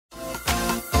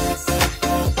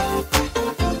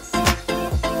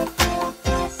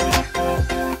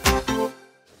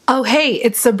Hey,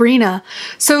 it's Sabrina.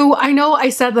 So I know I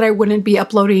said that I wouldn't be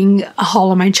uploading a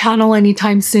haul on my channel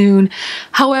anytime soon.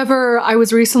 However, I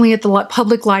was recently at the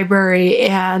public library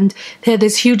and they had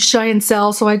this huge giant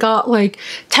sale. So I got like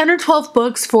 10 or 12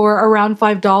 books for around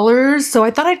 $5. So I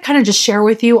thought I'd kind of just share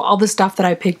with you all the stuff that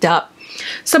I picked up.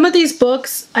 Some of these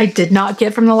books I did not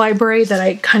get from the library that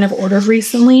I kind of ordered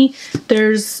recently.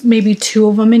 There's maybe 2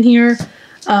 of them in here.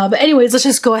 But anyways, let's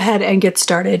just go ahead and get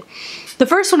started. The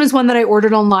first one is one that I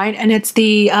ordered online, and it's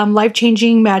the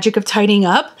Life-Changing Magic of Tidying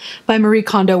Up by Marie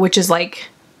Kondo, which is like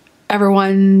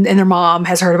everyone and their mom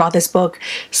has heard about this book.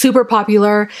 Super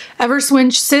popular. Ever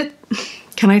since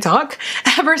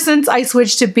I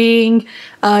switched to being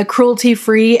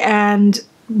cruelty-free and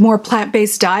more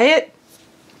plant-based diet,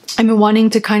 I've been wanting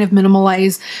to kind of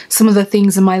minimalize some of the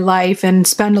things in my life and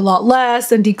spend a lot less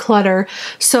and declutter.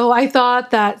 So I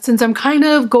thought that since I'm kind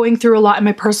of going through a lot in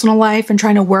my personal life and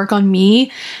trying to work on me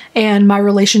and my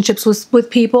relationships with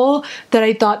people, that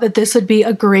I thought that this would be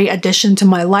a great addition to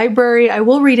my library. I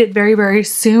will read it very, very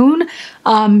soon,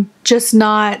 just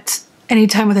not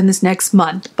anytime within this next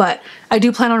month, but I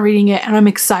do plan on reading it and I'm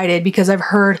excited because I've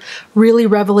heard really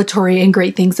revelatory and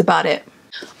great things about it.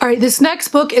 All right, this next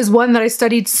book is one that I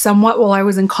studied somewhat while I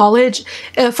was in college.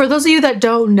 For those of you that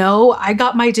don't know, I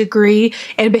got my degree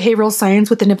in behavioral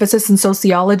science with an emphasis in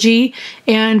sociology.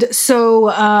 And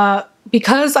so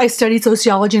because I studied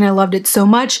sociology and I loved it so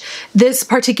much, this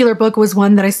particular book was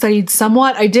one that I studied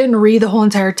somewhat. I didn't read the whole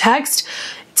entire text.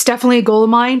 It's definitely a goal of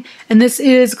mine. And this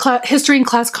is History and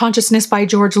Class Consciousness by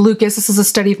George Lucas. This is a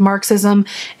study of Marxism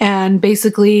and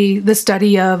basically the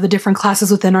study of the different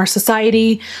classes within our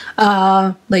society,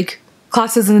 like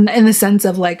classes in the sense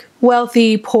of like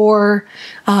wealthy, poor,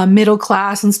 middle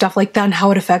class and stuff like that, and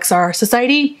how it affects our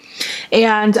society.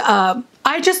 And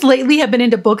I just lately have been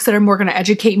into books that are more going to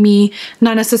educate me,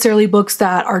 not necessarily books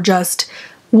that are just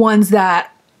ones that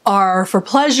are for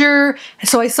pleasure.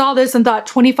 So I saw this and thought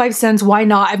 25 cents, why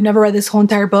not? I've never read this whole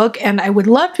entire book and I would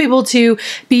love to be able to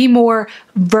be more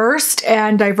versed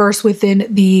and diverse within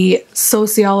the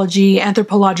sociology,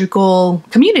 anthropological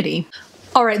community.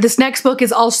 All right, this next book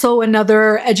is also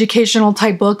another educational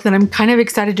type book that I'm kind of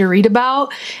excited to read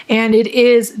about, and it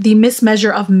is The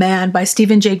Mismeasure of Man by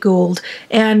Stephen Jay Gould,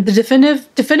 and the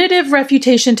definitive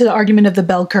refutation to the argument of the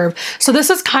bell curve. So this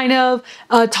is kind of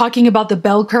talking about the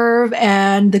bell curve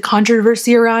and the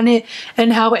controversy around it,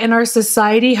 and how in our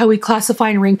society, how we classify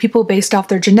and rank people based off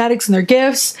their genetics and their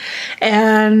gifts.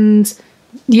 And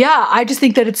yeah, I just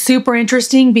think that it's super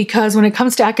interesting because when it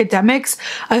comes to academics,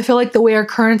 I feel like the way our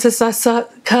current society,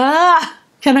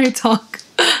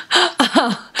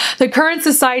 the current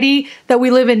society that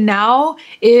we live in now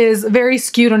is very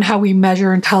skewed on how we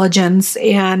measure intelligence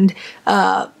and,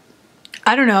 I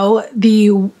don't know,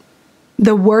 the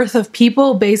worth of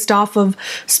people based off of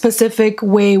specific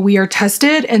way we are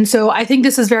tested. And so I think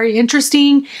this is very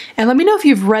interesting. And let me know if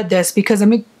you've read this because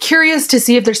I'm curious to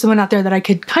see if there's someone out there that I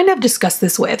could kind of discuss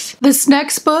this with. This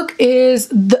next book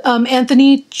is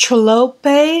Anthony Trollope.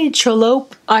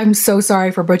 I'm so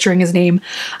sorry for butchering his name.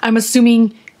 I'm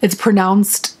assuming it's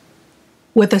pronounced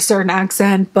with a certain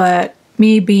accent, but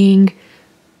me being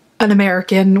an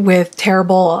American with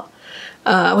terrible,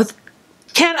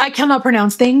 I cannot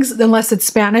pronounce things unless it's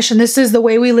Spanish, and this is The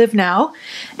Way We Live Now.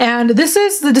 And this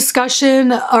is the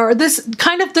discussion, or this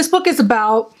book is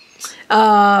about,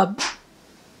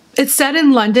 it's set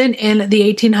in London in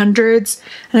the 1800s,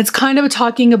 and it's kind of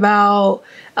talking about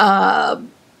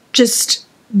just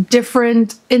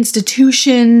different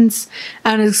institutions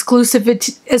and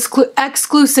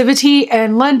exclusivity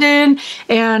in London.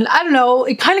 And I don't know,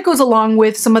 it kind of goes along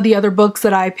with some of the other books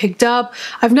that I picked up.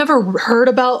 I've never heard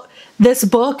about this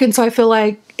book, and so I feel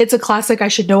like it's a classic. I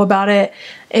should know about it,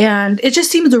 and it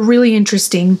just seems really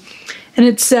interesting. And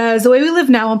it says, The Way We Live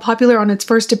Now, unpopular on its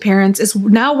first appearance, is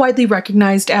now widely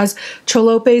recognized as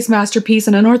Trollope's masterpiece,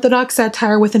 an unorthodox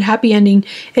satire with a happy ending.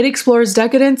 It explores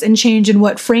decadence and change in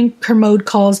what Frank Kermode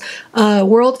calls a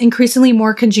world increasingly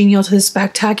more congenial to the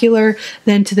spectacular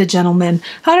than to the gentleman.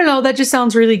 I don't know, that just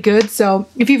sounds really good. So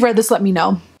if you've read this, let me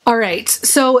know. All right,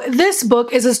 so this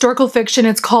book is historical fiction.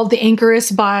 It's called The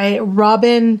Anchoress by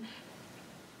Robin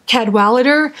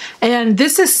Cadwallader, and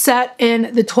this is set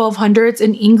in the 1200s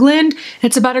in England.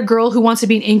 It's about a girl who wants to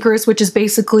be an anchoress, which is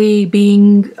basically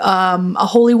being a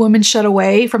holy woman shut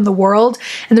away from the world.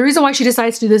 And the reason why she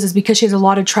decides to do this is because she has a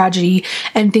lot of tragedy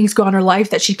and things go on in her life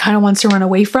that she kind of wants to run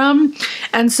away from.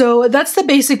 And so that's the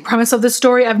basic premise of the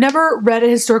story. I've never read a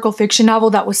historical fiction novel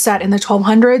that was set in the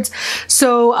 1200s,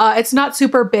 so it's not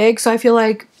super big, so I feel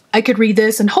like I could read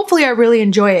this and hopefully I really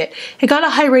enjoy it. It got a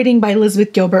high rating by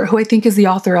Elizabeth Gilbert, who I think is the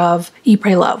author of Eat,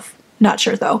 Pray, Love. Not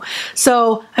sure though.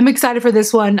 So I'm excited for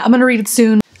this one. I'm gonna read it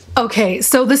soon. Okay,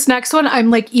 so this next one I'm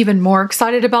like even more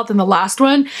excited about than the last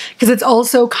one because it's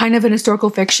also kind of an historical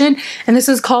fiction, and this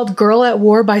is called Girl at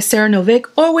War by Sarah Novick.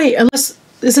 Oh wait, unless,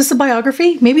 is this a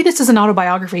biography? Maybe this is an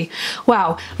autobiography.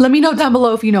 Wow, let me know down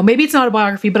below if you know. Maybe it's not a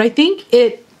biography, but I think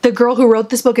the girl who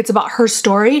wrote this book, it's about her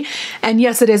story. And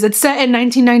yes, it is. It's set in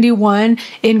 1991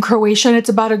 in Croatia, and it's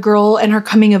about a girl and her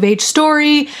coming of age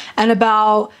story and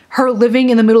about her living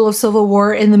in the middle of civil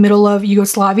war in the middle of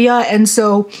Yugoslavia. And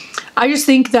so I just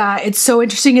think that it's so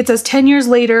interesting. It says 10 years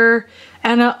later,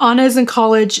 Anna is in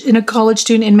a college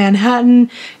student in Manhattan.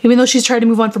 Even though she's tried to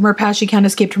move on from her past, she can't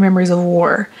escape her memories of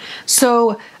war.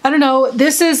 So I don't know,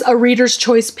 this is a reader's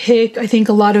choice pick. I think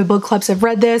a lot of book clubs have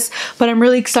read this, but I'm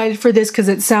really excited for this because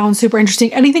it sounds super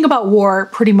interesting. Anything about war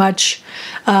pretty much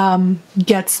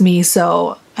gets me,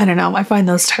 so I don't know, I find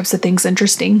those types of things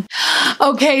interesting.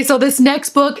 Okay, so this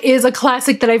next book is a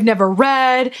classic that I've never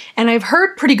read, and I've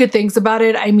heard pretty good things about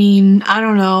it. I mean, I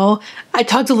don't know. I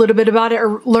talked a little bit about it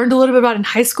or learned a little bit about it in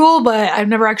high school, but I've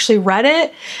never actually read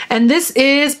it. And this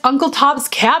is Uncle Tom's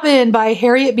Cabin by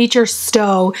Harriet Beecher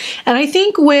Stowe. And I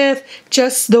think with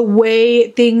just the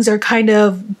way things are kind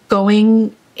of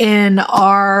going in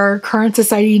our current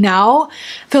society now,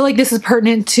 I feel like this is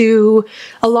pertinent to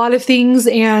a lot of things,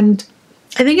 and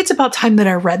I think it's about time that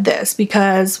I read this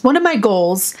because one of my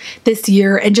goals this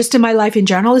year and just in my life in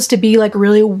general is to be like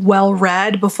really well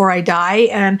read before I die,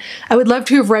 and I would love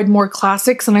to have read more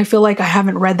classics, and I feel like I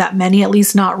haven't read that many, at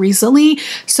least not recently.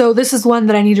 So this is one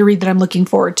that I need to read that I'm looking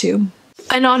forward to.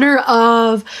 In honor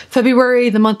of February,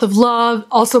 the month of love,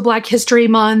 also Black History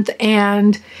Month,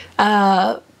 and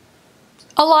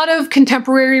a lot of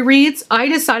contemporary reads, I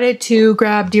decided to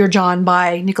grab Dear John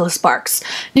by Nicholas Sparks.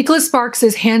 Nicholas Sparks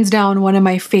is hands down one of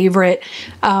my favorite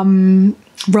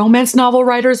romance novel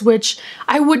writers, which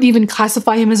I wouldn't even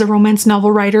classify him as a romance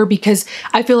novel writer because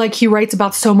I feel like he writes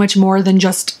about so much more than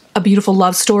just a beautiful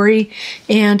love story.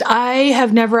 And I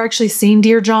have never actually seen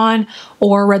Dear John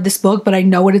or read this book, but I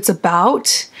know what it's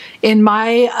about. In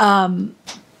my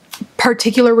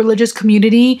particular religious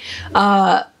community,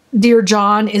 Dear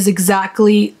John is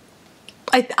exactly,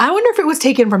 I wonder if it was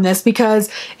taken from this because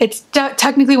it's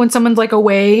technically when someone's like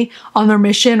away on their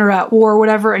mission or at war or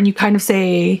whatever, and you kind of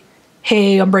say,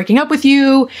 hey, I'm breaking up with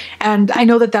you. And I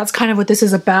know that that's kind of what this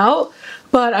is about,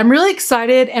 but I'm really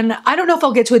excited, and I don't know if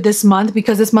I'll get to it this month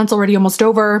because this month's already almost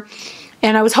over.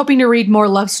 And I was hoping to read more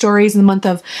love stories in the month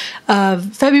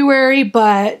of February,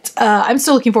 but I'm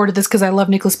still looking forward to this because I love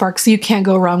Nicholas Sparks, so you can't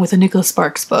go wrong with a Nicholas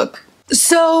Sparks book.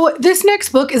 So this next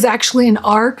book is actually an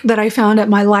ARC that I found at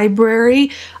my library.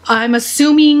 I'm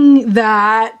assuming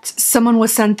that someone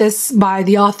was sent this by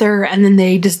the author and then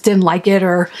they just didn't like it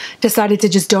or decided to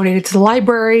just donate it to the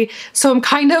library. So I'm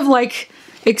kind of like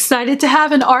excited to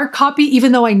have an ARC copy,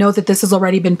 even though I know that this has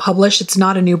already been published. It's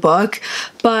not a new book.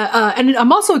 But and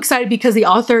I'm also excited because the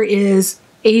author is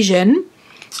Asian.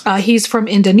 He's from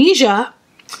Indonesia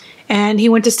and he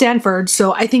went to Stanford.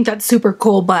 So I think that's super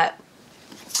cool. But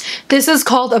this is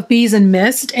called Of Bees and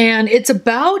Mist, and it's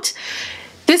about,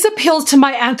 this appeals to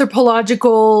my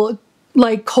anthropological,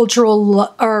 like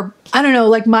cultural, or I don't know,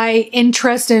 like my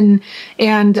interest in,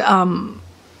 and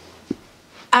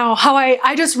I don't know, how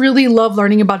I just really love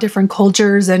learning about different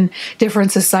cultures and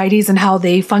different societies and how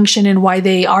they function and why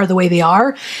they are the way they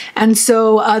are. And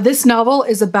so this novel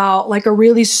is about like a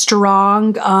really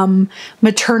strong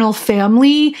maternal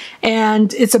family,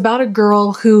 and it's about a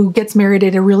girl who gets married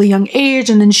at a really young age,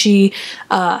 and then she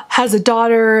has a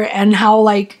daughter, and how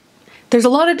like there's a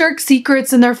lot of dark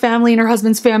secrets in their family and her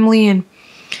husband's family. And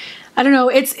I don't know,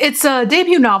 it's a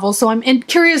debut novel, so I'm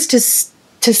curious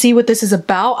to see what this is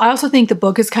about. I also think the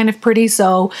book is kind of pretty,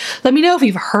 so let me know if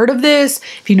you've heard of this,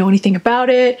 if you know anything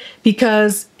about it,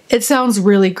 because it sounds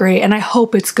really great and I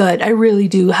hope it's good. I really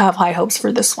do have high hopes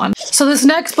for this one. So this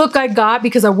next book I got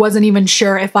because I wasn't even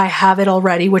sure if I have it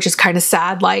already, which is kind of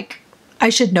sad. Like, I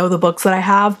should know the books that I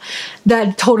have.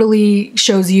 That totally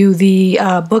shows you the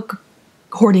book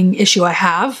hoarding issue I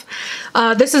have.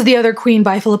 This is The Other Queen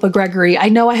by Philippa Gregory. I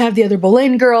know I have The Other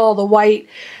Boleyn Girl, the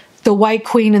White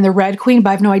Queen and the Red Queen,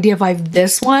 but I have no idea if I have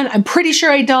this one. I'm pretty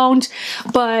sure I don't,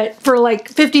 but for like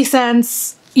 50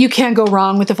 cents, you can't go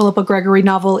wrong with a Philippa Gregory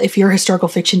novel if you're a historical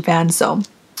fiction fan, so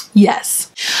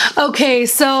yes. Okay,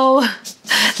 so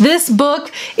this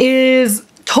book is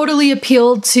totally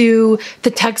appealed to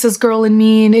the Texas girl in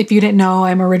me, and if you didn't know,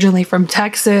 I'm originally from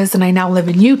Texas and I now live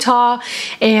in Utah,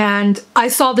 and I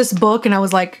saw this book and I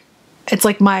was like, it's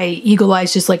like my eagle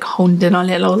eyes just like honed in on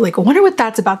it. I was like, I wonder what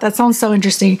that's about. That sounds so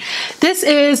interesting. This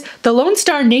is The Lone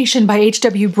Star Nation by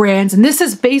H.W. Brands, and this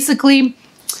is basically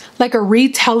like a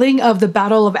retelling of the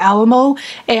Battle of Alamo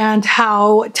and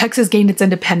how Texas gained its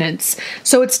independence.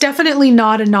 So it's definitely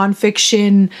not a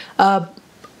nonfiction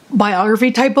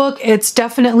biography type book. It's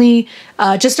definitely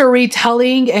just a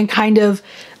retelling, and kind of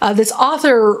this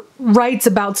author writes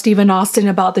about Stephen Austin,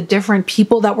 about the different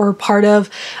people that were part of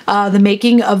the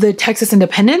making of the Texas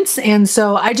independence. And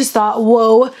so I just thought,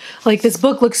 whoa, like this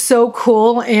book looks so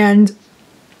cool, and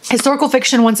historical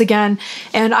fiction once again,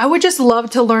 and I would just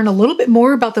love to learn a little bit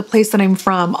more about the place that I'm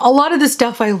from. A lot of this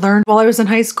stuff I learned while I was in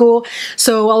high school,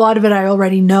 so a lot of it I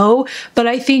already know, but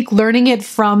I think learning it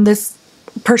from this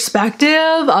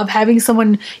perspective of having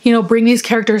someone, you know, bring these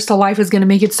characters to life is going to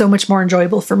make it so much more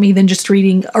enjoyable for me than just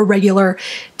reading a regular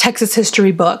Texas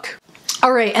history book.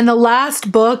 All right, and the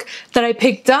last book that I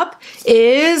picked up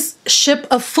is Ship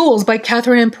of Fools by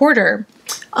Catherine M. Porter.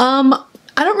 I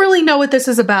don't really know what this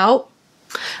is about,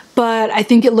 but I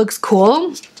think it looks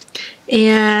cool,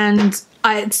 and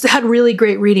it's had really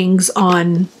great ratings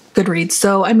on Goodreads.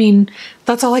 So, I mean,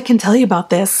 that's all I can tell you about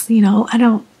this. You know,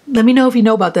 let me know if you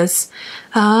know about this.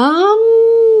 Yeah.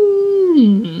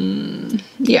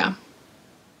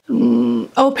 Oh,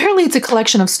 apparently it's a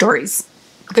collection of stories.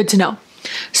 Good to know.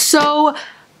 So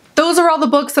those are all the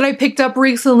books that I picked up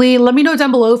recently. Let me know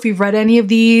down below if you've read any of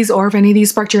these, or if any of these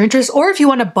sparked your interest, or if you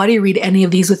want to buddy read any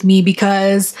of these with me,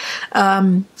 because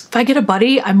if I get a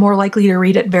buddy, I'm more likely to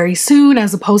read it very soon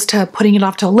as opposed to putting it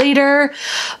off till later.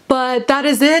 But that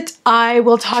is it. I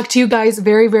will talk to you guys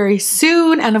very, very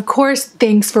soon. And of course,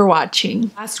 thanks for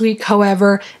watching. Last week,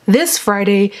 however, this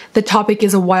Friday, the topic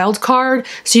is a wild card.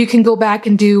 So you can go back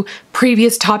and do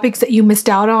previous topics that you missed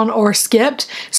out on or skipped.